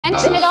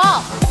Mention it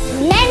all.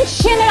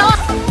 Mention it all.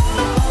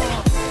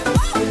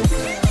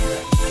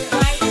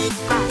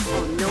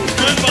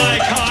 Goodbye,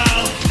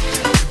 Kyle.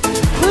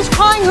 Who's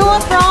calling who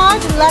a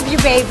fraud? Love you,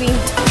 baby.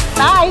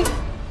 Bye.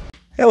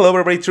 Hello,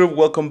 Beverly Troop.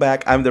 Welcome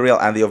back. I'm the real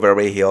Andy of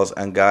Beverly Hills,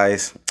 and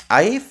guys,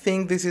 I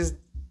think this is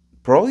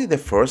probably the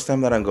first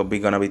time that I'm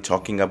gonna be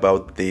talking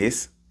about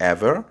this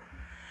ever,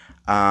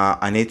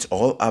 and it's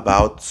all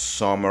about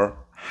Summer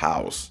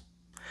House.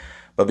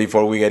 But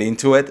before we get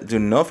into it, do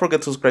not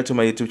forget to subscribe to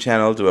my YouTube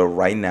channel. Do it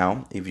right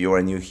now. If you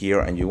are new here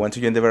and you want to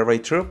join the Beverly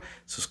Troop,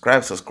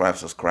 subscribe.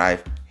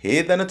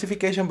 Hit the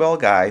notification bell,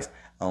 guys,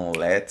 and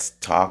let's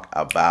talk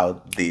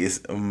about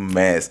this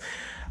mess.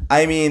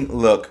 I mean,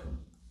 look,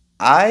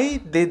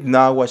 I did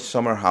not watch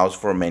Summer House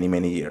for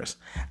many years,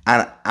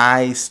 and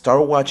I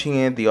started watching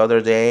it the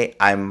other day.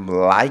 I'm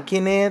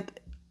liking it.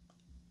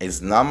 It's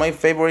not my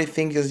favorite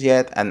thing just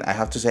yet, and I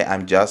have to say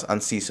I'm just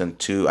on season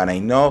 2, and I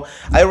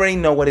already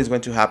know what is going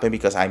to happen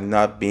because I'm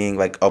not being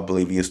like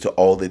oblivious to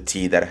all the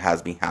tea that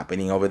has been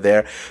happening over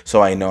there.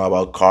 So I know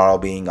about Carl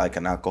being like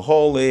an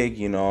alcoholic,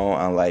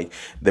 and like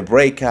the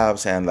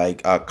breakups, and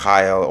like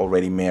Kyle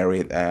already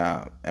married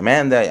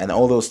Amanda, and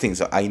all those things.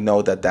 So I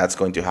know that that's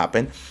going to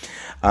happen.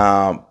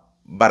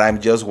 But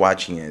I'm just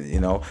watching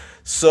it.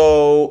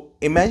 So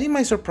imagine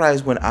my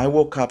surprise when I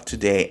woke up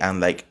today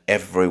and like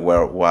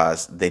everywhere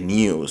was the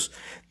news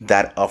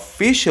that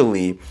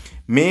officially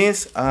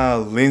Miss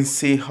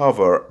Lindsay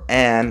Hubbar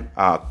and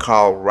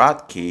Carl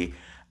Radke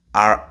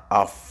are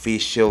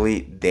officially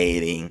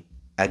dating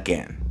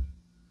again.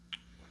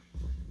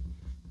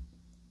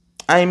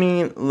 I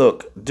mean,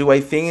 look, do I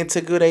think it's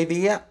a good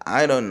idea?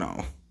 I don't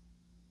know.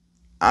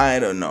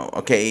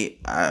 Okay.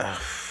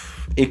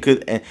 It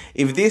could,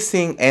 if this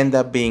thing end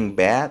up being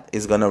bad,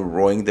 it's gonna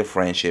ruin the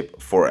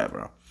friendship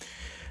forever.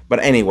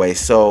 But anyway,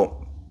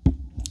 so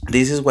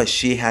this is what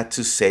she had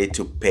to say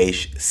to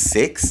page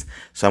 6.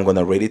 So I'm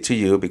gonna read it to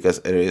you because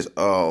it is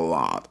a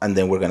lot, and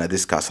then we're gonna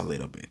discuss a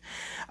little bit.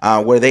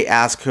 Where they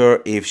ask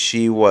her if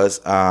she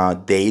was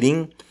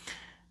dating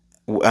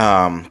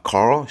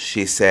Carl.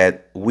 She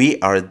said, "We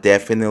are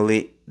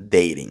definitely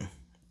dating."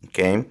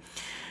 Okay.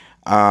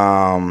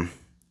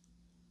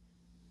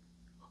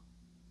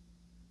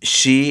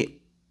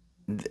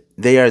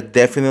 They are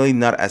definitely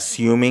not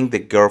assuming the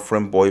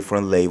girlfriend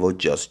boyfriend label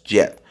just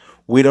yet.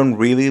 We don't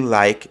really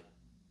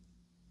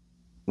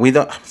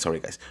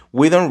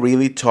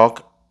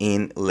talk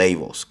in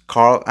labels.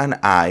 Carl and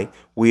I,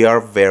 we are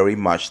very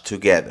much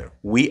together.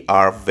 We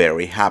are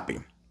very happy.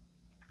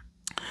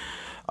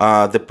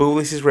 The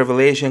publicist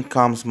revelation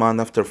comes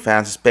months after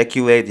fans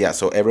speculate. Yeah,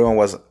 so everyone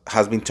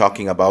has been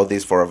talking about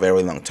this for a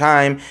very long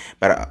time,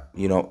 but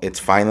it's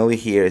finally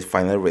here. It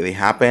finally really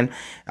happened.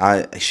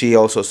 She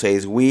also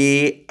says,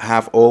 we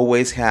have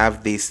always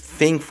have this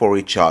thing for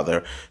each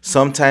other.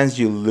 Sometimes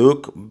you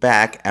look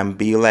back and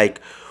be like,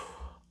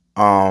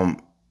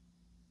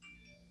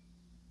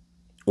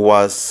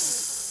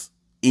 was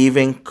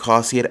even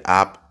cause it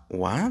up.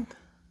 What?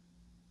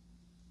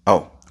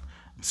 Oh,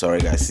 sorry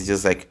guys. It's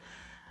just like,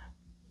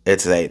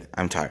 it's late.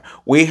 I'm tired.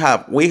 We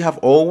have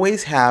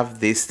always have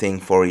this thing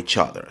for each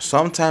other.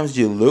 Sometimes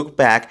you look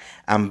back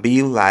and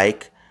be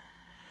like,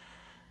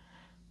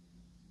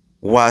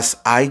 was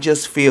I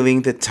just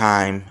feeling the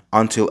time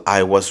until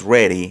I was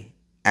ready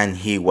and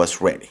he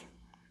was ready?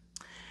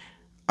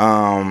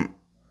 Timing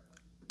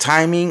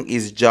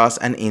is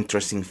just an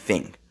interesting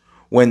thing.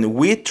 When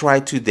we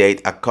tried to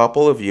date a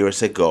couple of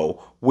years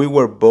ago, we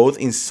were both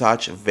in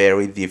such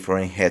very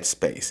different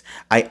headspace.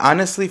 I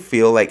honestly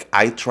feel like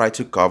I tried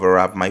to cover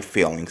up my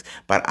feelings,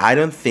 but I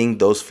don't think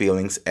those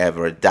feelings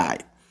ever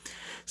died.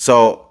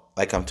 So,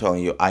 like I'm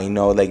telling you, I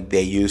know like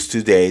they used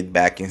to date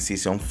back in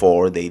season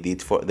 4. They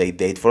date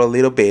for a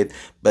little bit,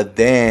 but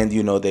then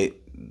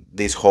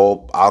this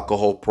whole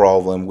alcohol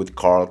problem with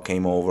Carl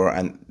came over,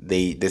 and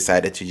they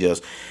decided to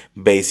just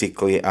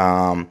basically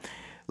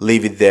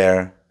leave it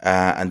there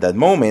at that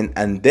moment.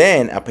 And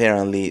then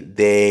apparently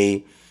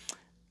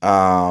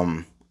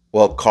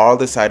Carl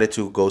decided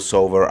to go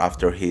sober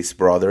after his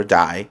brother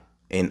died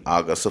in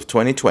August of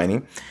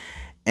 2020,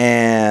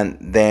 and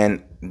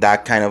then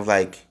that kind of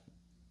like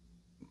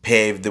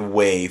paved the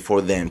way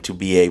for them to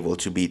be able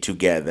to be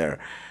together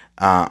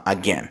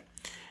again.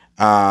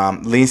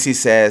 Lindsay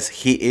says,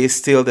 he is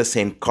still the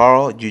same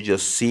Carl, you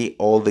just see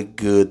all the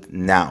good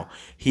now.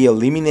 He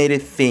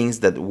eliminated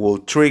things that will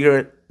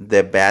trigger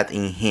the bad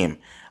in him.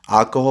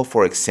 Alcohol,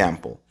 for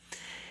example.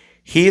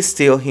 He is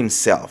still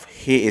himself.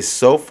 He is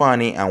so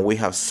funny and we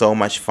have so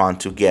much fun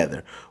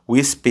together.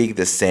 We speak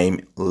the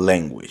same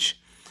language.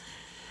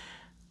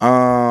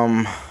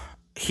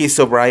 His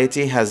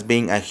sobriety has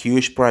been a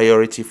huge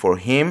priority for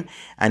him,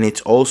 and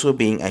it's also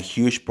been a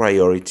huge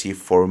priority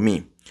for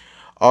me.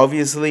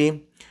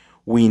 Obviously,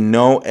 we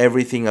know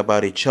everything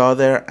about each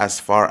other as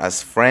far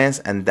as friends,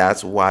 and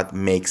that's what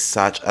makes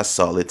such a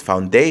solid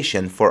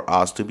foundation for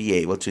us to be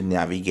able to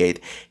navigate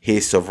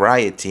his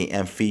sobriety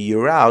and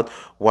figure out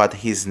what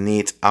his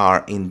needs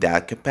are in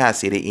that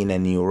capacity in a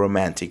new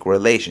romantic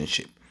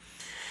relationship.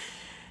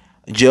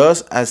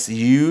 Just as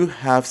you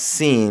have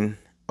seen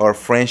our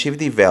friendship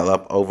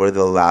developed over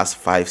the last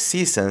 5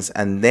 seasons,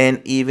 and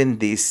then even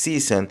this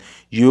season,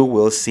 you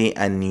will see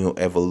a new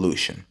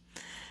evolution.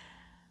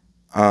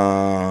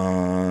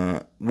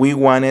 We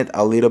wanted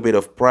a little bit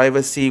of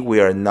privacy.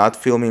 We are not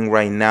filming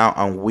right now,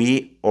 and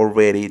we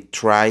already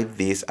tried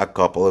this a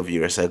couple of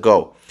years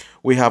ago.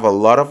 We have a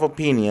lot of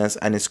opinions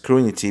and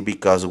scrutiny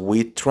because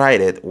we tried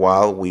it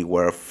while we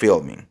were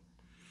filming.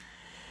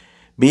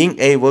 Being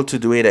able to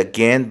do it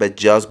again, but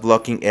just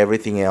blocking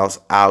everything else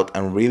out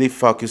and really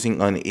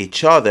focusing on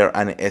each other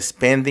and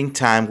spending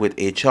time with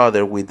each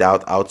other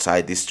without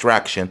outside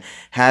distraction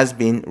has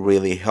been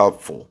really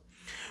helpful.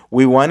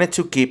 We wanted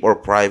to keep our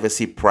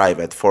privacy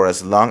private for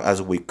as long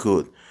as we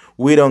could.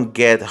 We don't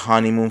get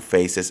honeymoon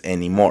phases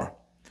anymore.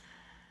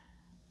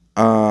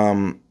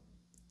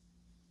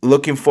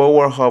 Looking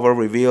forward, Hubbar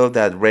revealed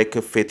that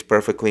Radke fits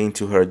perfectly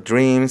into her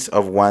dreams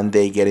of one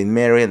day getting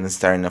married and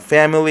starting a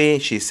family.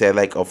 She said,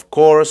 like, of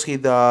course he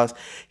does.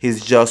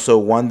 He's just so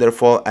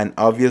wonderful and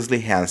obviously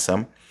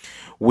handsome.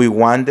 We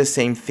want the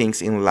same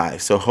things in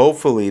life, so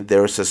hopefully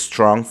there's a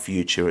strong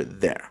future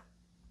there.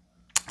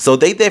 So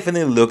they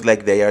definitely look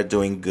like they are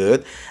doing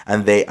good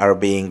and they are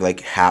being like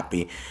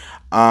happy.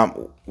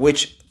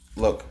 Which,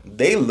 look,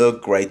 they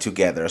look great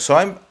together.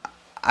 So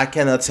I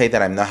cannot say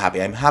that I'm not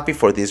happy. I'm happy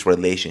for this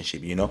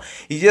relationship, you know.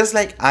 It's just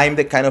like I'm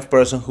the kind of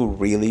person who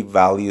really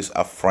values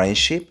a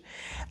friendship.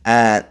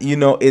 And you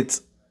know,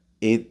 it's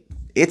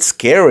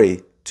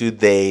scary to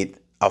date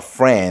a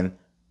friend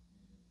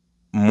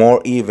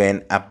more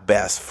even a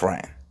best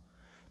friend.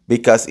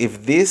 Because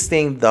if this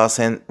thing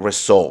doesn't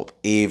result,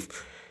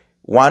 if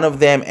one of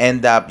them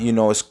end up, you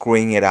know,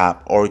 screwing it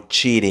up or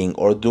cheating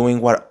or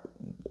doing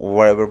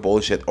whatever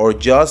bullshit, or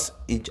just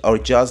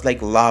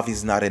like love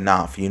is not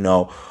enough, you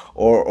know,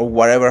 or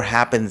whatever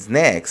happens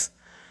next,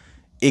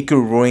 it could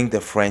ruin the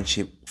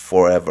friendship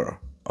forever.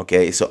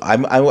 Okay, so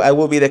I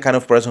will be the kind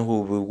of person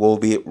who will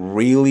be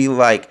really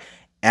like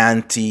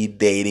anti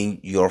dating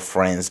your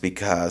friends,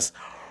 because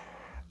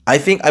I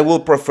think I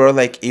will prefer,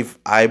 like, if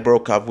I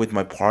broke up with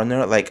my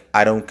partner, like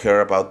I don't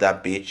care about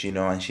that bitch, you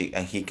know, and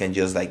he can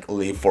just like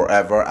live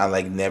forever and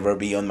like never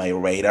be on my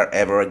radar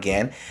ever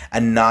again,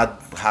 and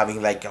not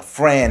having like a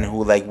friend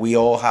who, like, we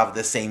all have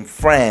the same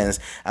friends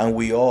and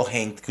we all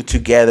hang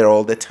together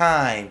all the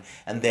time,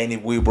 and then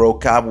if we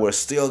broke up we're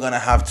still gonna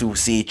have to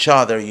see each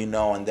other, you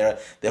know, and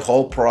the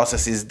whole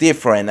process is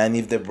different, and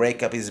if the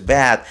breakup is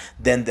bad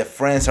then the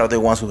friends are the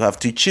ones who have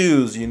to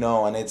choose, you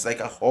know, and it's like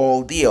a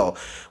whole deal,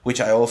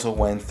 which I also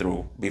went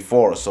through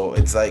before. So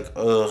it's like,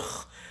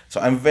 ugh.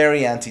 So I'm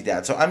very anti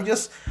that. So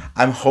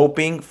I'm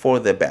hoping for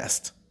the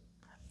best.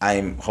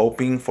 I'm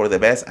hoping for the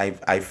best.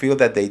 I feel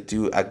that they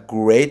do a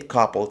great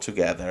couple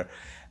together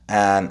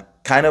and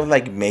kind of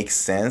like makes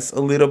sense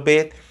a little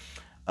bit.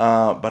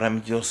 But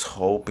I'm just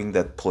hoping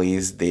that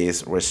please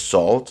this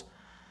result,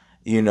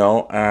 you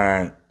know,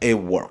 and it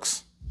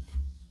works.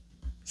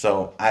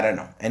 So I don't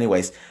know.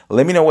 Anyways,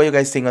 let me know what you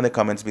guys think on the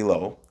comments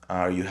below.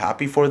 Are you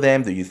happy for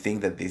them? Do you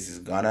think that this is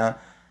gonna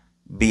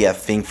be a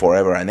thing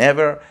forever and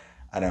ever?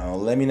 I don't know.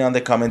 Let me know in the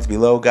comments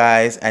below,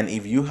 guys. And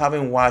if you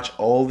haven't watched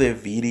all the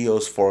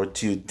videos for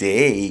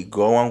today,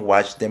 go and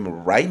watch them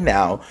right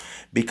now,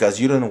 because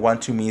you don't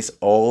want to miss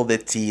all the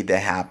tea that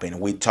happened.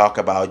 We talk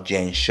about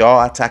Jen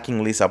Shaw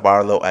attacking Lisa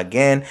Barlow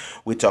again.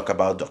 We talk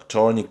about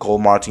Dr. Nicole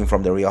Martin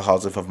from The Real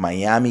Housewives of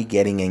Miami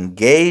getting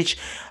engaged.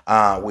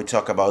 We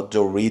talk about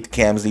Dorit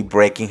Kemsley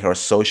breaking her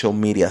social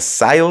media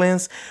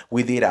silence.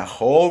 We did a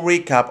whole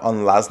recap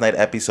on last night's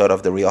episode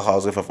of The Real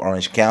Housewives of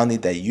Orange County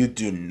that you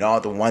do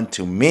not want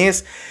to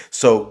miss.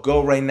 So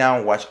go right now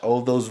and watch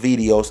all those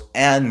videos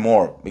and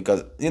more,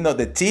 because you know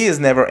the tea is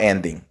never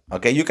ending.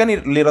 Okay, you can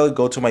literally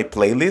go to my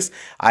playlist.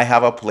 I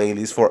have a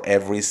playlist for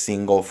every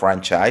single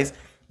franchise.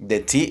 The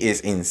tea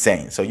is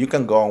insane, so you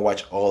can go and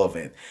watch all of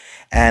it.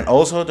 And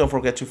also, don't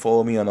forget to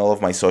follow me on all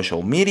of my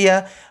social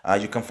media.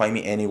 You can find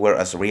me anywhere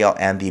as Real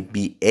Andy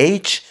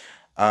BH.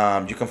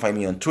 You can find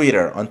me on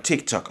Twitter, on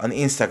TikTok, on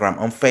Instagram,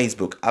 on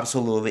Facebook,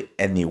 absolutely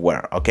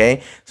anywhere,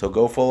 okay? So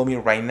go follow me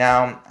right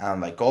now.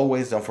 And like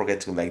always, don't forget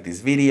to like this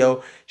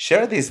video,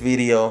 share this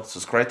video,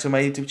 subscribe to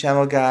my YouTube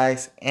channel,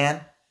 guys,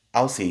 and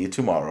I'll see you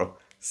tomorrow.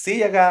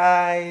 See ya,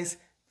 guys.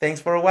 Thanks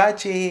for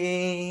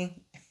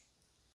watching.